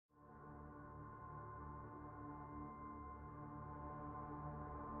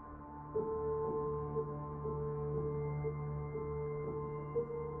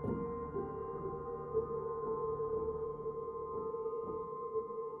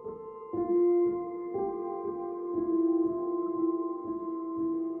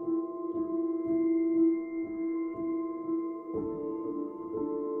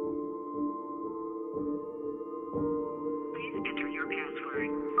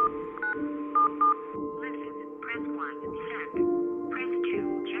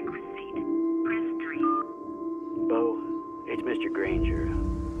Mr. Granger.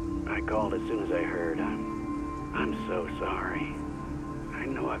 I called as soon as I heard. I'm so sorry. I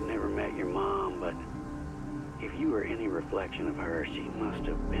know I've never met your mom, but if you were any reflection of her, she must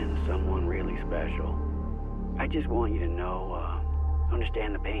have been someone really special. I just want you to know,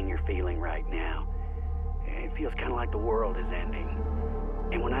 understand the pain you're feeling right now. It feels kind of like the world is ending.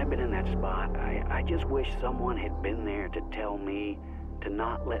 And when I've been in that spot, I just wish someone had been there to tell me to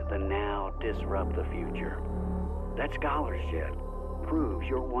not let the now disrupt the future. That scholarship proves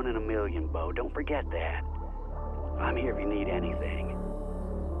you're 1 in a million, Bo. Don't forget that. I'm here if you need anything.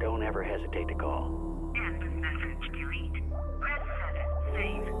 Don't ever hesitate to call. End of message. Delete. Press 7.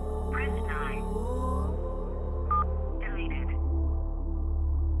 Save. Press 9. Deleted.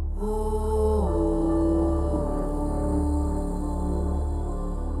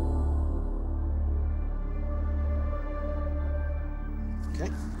 Okay.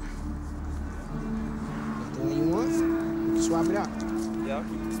 That's the one you want? You can swap it out. Yeah.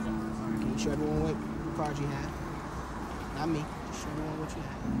 Alright, can you show everyone what card you have? Not me. Just show everyone what you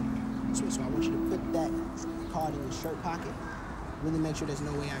have. So I want you to put that card in your shirt pocket. Really make sure there's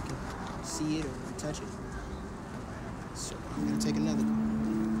no way I can see it or touch it. So I'm gonna take another card.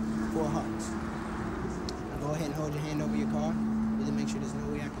 4 hearts. Now go ahead and hold your hand over your card. Really make sure there's no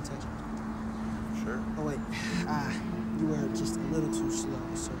way I can touch it. Sure. Oh wait, you were just a little too slow,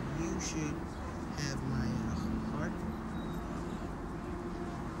 so you should have my card.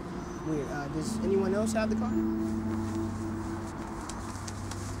 Weird. Does anyone else have the card?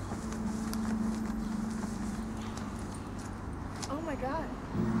 Oh my god.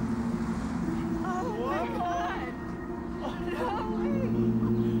 Oh my god. Oh no way.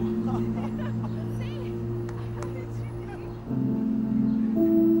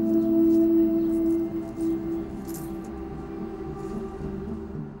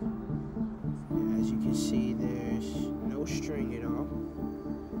 As you can see, there's no string at all.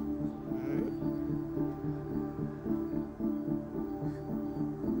 Alright.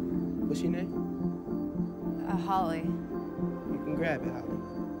 What's your name? Holly. You can grab it, Holly.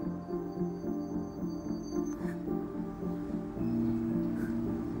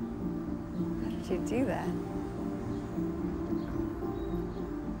 How did you do that?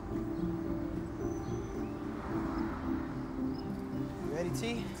 You ready,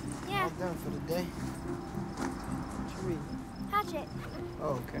 T? Yeah. All done for the day. What you reading? Hatchet.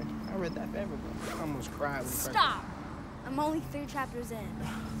 Oh, okay. I read that for everyone. I almost cried when Stop. I'm only 3 chapters in.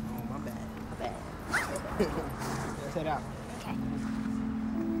 Oh, my bad. My bad. Let's head out. Okay.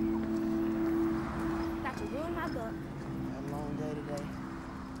 About to ruin my book. Had a long day today.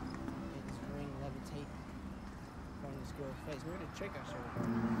 Made this ring levitate from this girl's face. Where did the trick I showed her?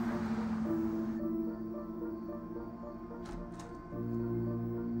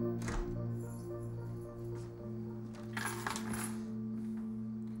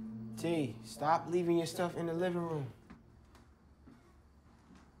 T, stop leaving your stuff in the living room.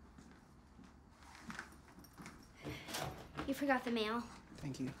 You forgot the mail.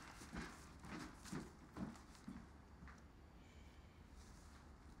 Thank you.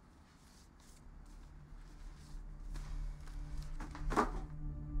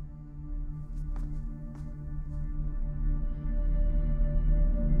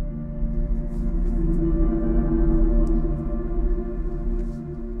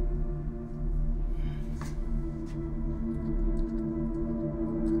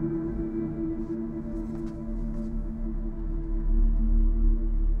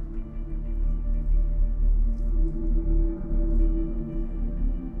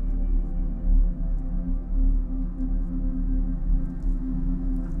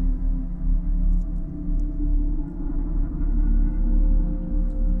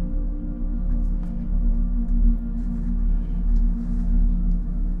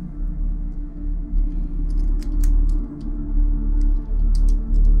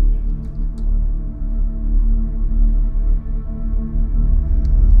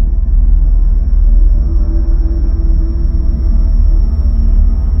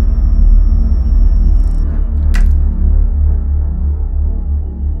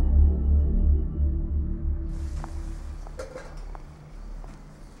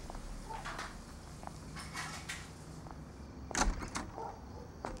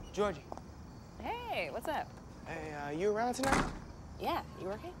 Georgie. Hey, what's up? Hey, you around tonight? Yeah, you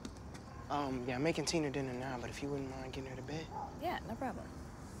working? Yeah, I'm making Tina dinner now, but if you wouldn't mind getting her to bed. Yeah, no problem.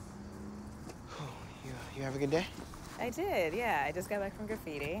 You have a good day? I did, yeah. I just got back from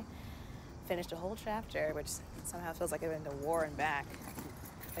graffiti. Finished a whole chapter, which somehow feels like I've been to war and back.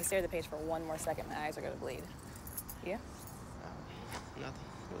 If I stare at the page for one more second, my eyes are gonna bleed. You? Nothing.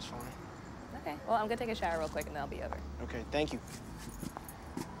 It was fine. Okay, well, I'm gonna take a shower real quick and then I'll be over. Okay, thank you.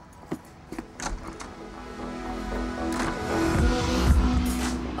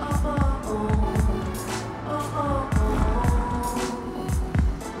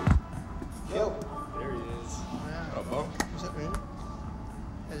 Yo. There he is. Wow. Oh, Bo. What's up, man?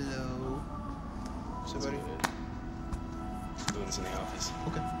 Hello. What's up, buddy? Doing this in the office.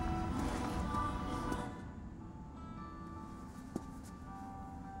 Okay.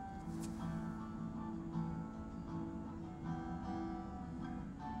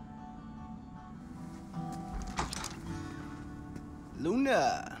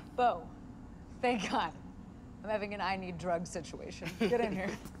 Luna. Bo, thank God. I'm having an I need drugs situation. Get in here.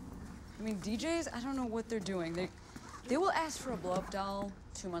 I mean, DJs, I don't know what they're doing. They will ask for a blow-up doll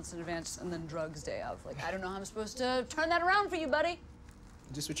 2 months in advance and then drugs day of. Like, I don't know how I'm supposed to turn that around for you, buddy.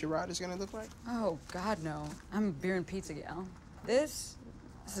 Is this what your ride is gonna look like? Oh, God, no. I'm a beer and pizza gal. This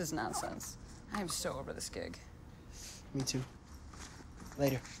is nonsense. I am so over this gig. Me too.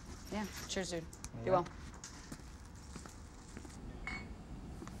 Later. Yeah, cheers, dude. Be well.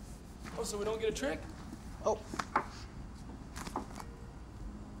 Oh, so we don't get a trick? Oh.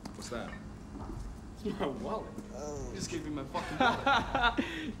 What's that? It's my wallet. Oh. You just gave me my fucking wallet.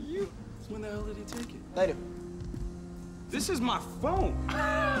 When the hell did he take it? Later. This is my phone.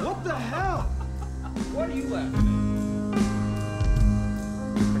 What the hell? What are you laughing at?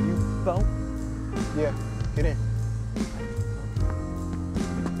 Are you Bo? Yeah, get in.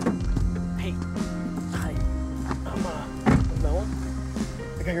 Hey, hi. I'm Noah.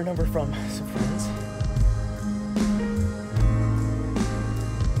 I got your number from some friends.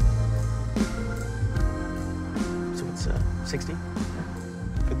 So it's 60?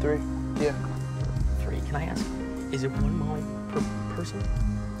 For 3? Yeah. 3. Can I ask, is it 1 Molly per person?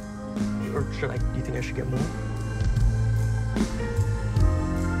 Or do you think I should get more?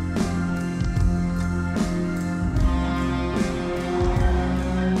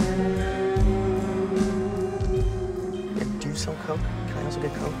 Do you sell Coke? Can I also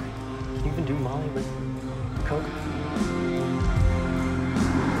get Coke? Can you even do Molly with Coke?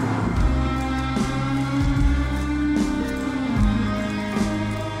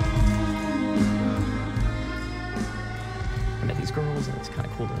 I met these girls, and it's kind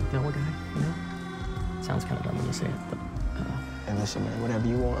of cool to know a guy, you know? Sounds kind of dumb when you say it, but... Hey, listen, man, whatever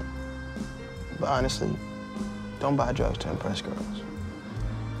you want. But honestly, don't buy drugs to impress girls.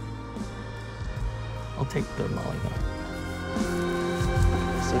 I'll take the Molly, though.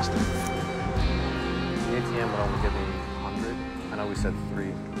 60. The ATM would only give me 100. I know we said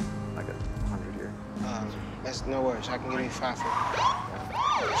 3. I got 100 here. That's no worries. I can give you 5 for it.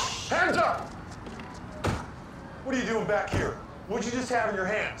 Hands up! What are you doing back here? What'd you just have in your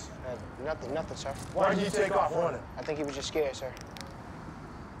hands? Nothing, sir. Why did you take off running? I think he was just scared, sir.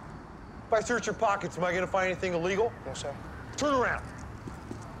 If I search your pockets, am I gonna find anything illegal? No, sir. Turn around.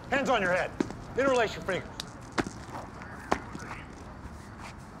 Hands on your head. Interlace your fingers.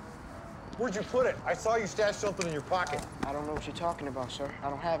 Where'd you put it? I saw you stash something in your pocket. I don't know what you're talking about, sir. I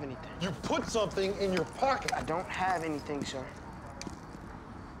don't have anything. You put something in your pocket. I don't have anything, sir.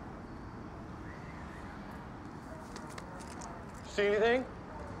 See anything?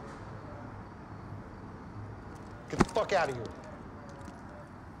 Get the fuck out of here.